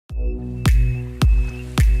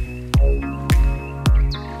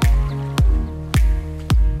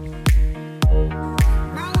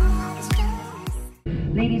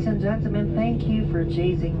Ladies and gentlemen, thank you for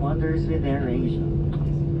chasing wonders with AirAsia.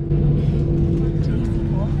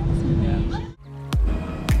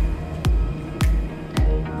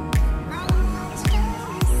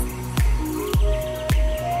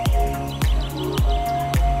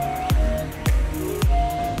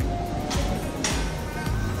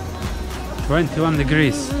 $21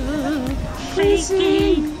 degrees.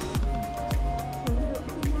 Freezing.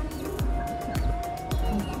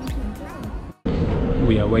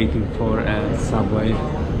 We are waiting for a subway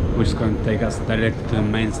which is going to take us directly to the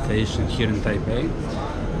main station here in Taipei.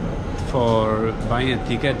 For buying a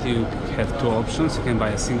ticket you have two options. You can buy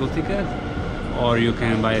a single ticket or you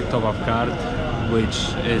can buy a top-up card,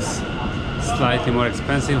 which is slightly more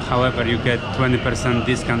expensive. However, you get 20%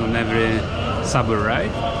 discount on every subway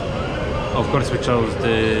ride. Of course we chose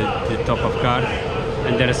the top-up card,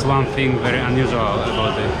 and there is one thing very unusual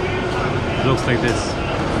about it. It looks like this.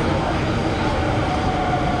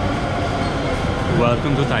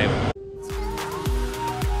 Welcome to Taiwan.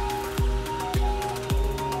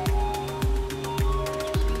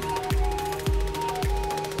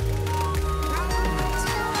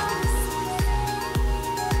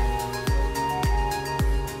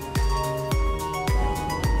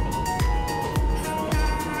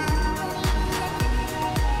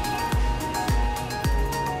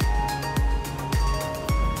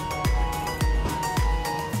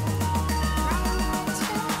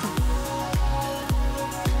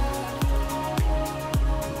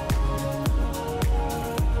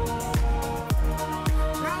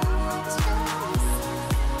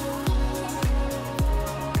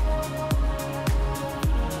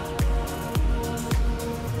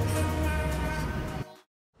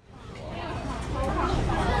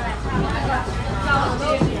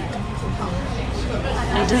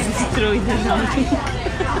 I just threw it around.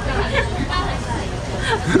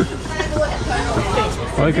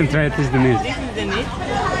 Well, you can try it. This is the meat. This is the meat.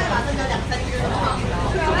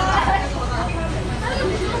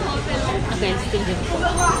 Okay, still good.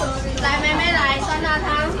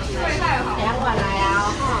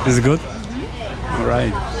 Is it good?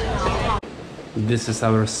 Alright. This is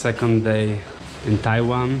our second day in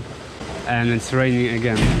Taiwan and it's raining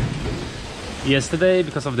again. Yesterday,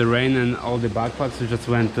 because of the rain and all the backpacks, we just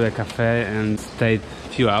went to a cafe and stayed a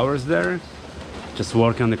few hours there, just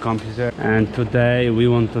working on the computer. And today we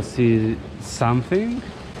want to see something.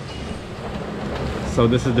 So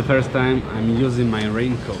this is the first time I'm using my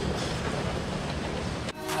raincoat.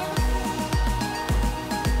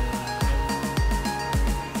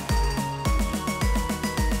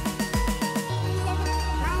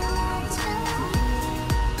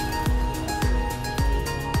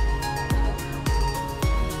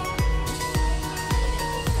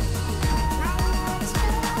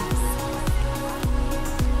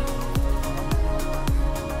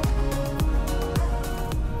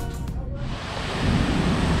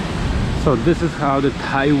 So this is how the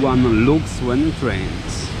Taiwan looks when it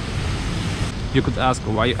rains. You could ask,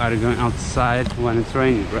 why are you going outside when it's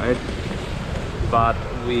raining, right? But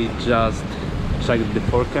we just checked the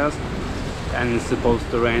forecast and it's supposed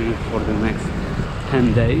to rain for the next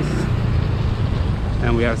 10 days.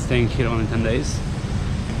 And we are staying here only 10 days.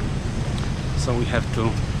 So we have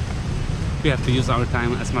to use our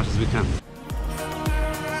time as much as we can.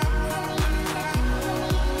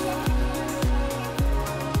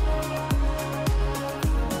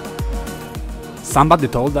 Somebody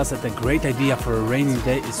told us that a great idea for a rainy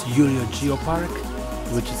day is Yehliu Geopark,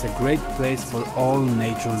 which is a great place for all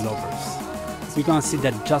nature lovers. We're gonna see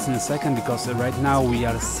that just in a second, because right now we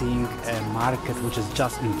are seeing a market which is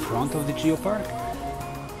just in front of the geopark.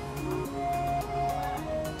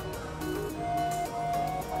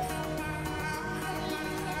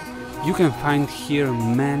 You can find here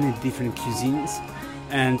many different cuisines,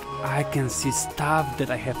 and I can see stuff that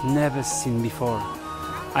I have never seen before.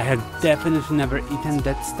 I have definitely never eaten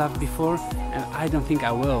that stuff before, and I don't think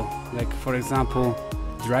I will. Like, for example,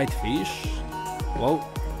 dried fish. Whoa,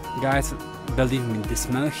 guys, believe me, the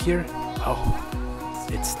smell here, oh,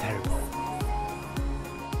 it's terrible.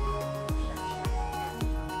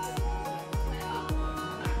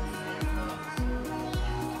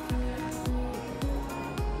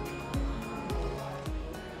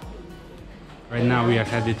 Right now we are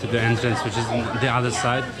headed to the entrance, which is on the other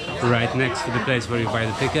side, right next to the place where you buy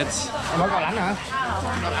the tickets.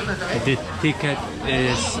 The ticket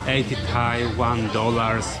is 80 Taiwan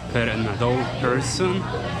dollars per an adult person,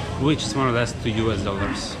 which is more or less $2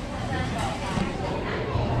 US.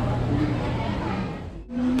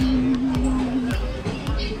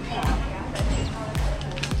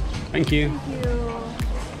 Thank you.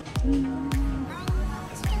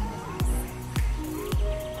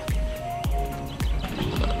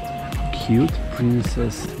 Cute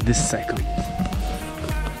princess the second.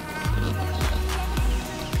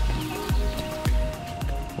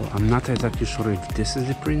 Well, I'm not exactly sure if this is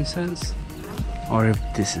the princess or if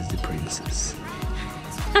this is the princess.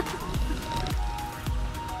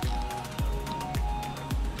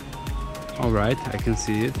 Alright, I can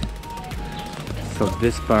see it. So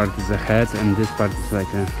this part is a head and this part is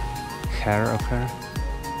like a hair of her.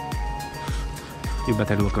 You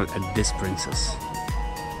better look at this princess.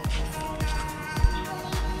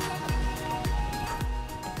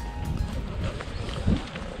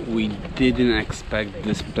 We didn't expect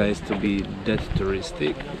this place to be that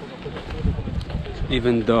touristic.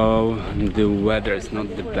 Even though the weather is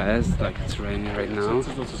not the best, like it's raining right now,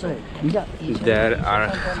 there are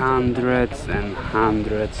hundreds and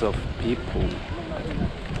hundreds of people.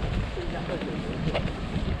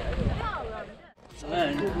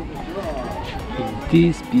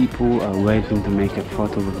 These people are waiting to make a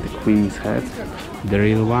photo with the queen's head, the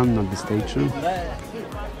real one, not the statue.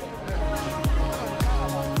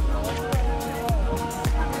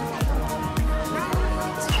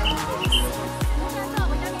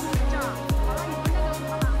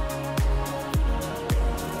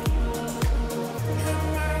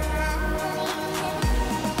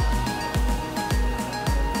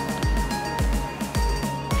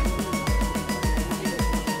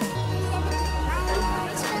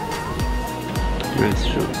 Nice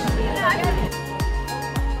shoes.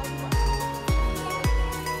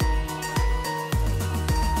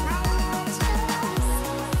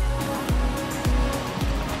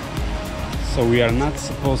 So we are not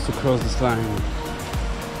supposed to cross this line.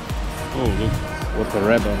 Oh, look, what a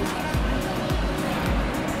rebel.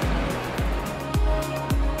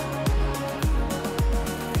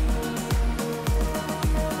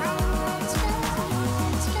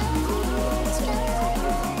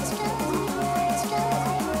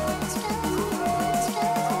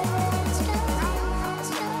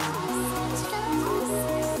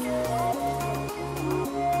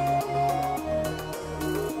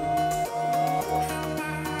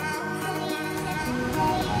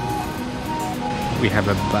 We have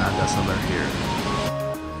a badass over here.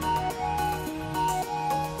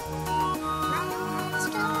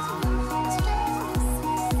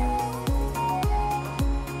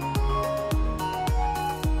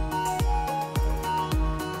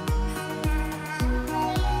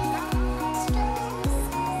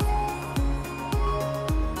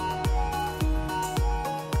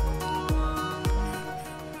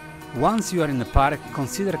 Once you are in the park,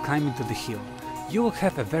 consider climbing to the hill. You will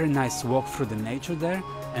have a very nice walk through the nature there,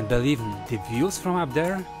 and believe me, the views from up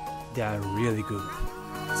there, they are really good.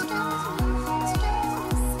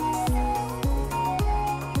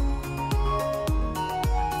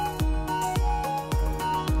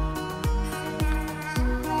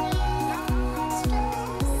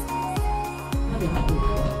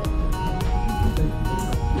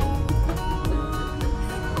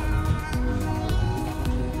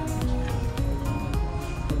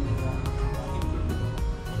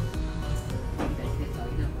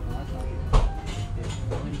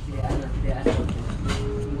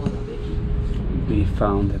 We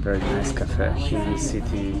found a very nice cafe here in the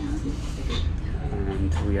city,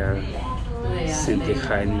 and we are simply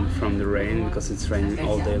hiding from the rain because it's raining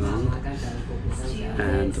all day long,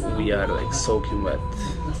 and we are like soaking wet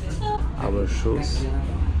our shoes.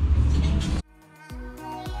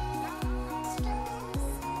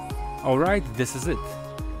 Alright, this is it.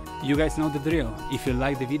 You guys know the drill. If you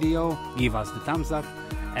like the video, give us the thumbs up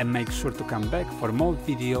and make sure to come back for more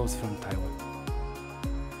videos from Taiwan.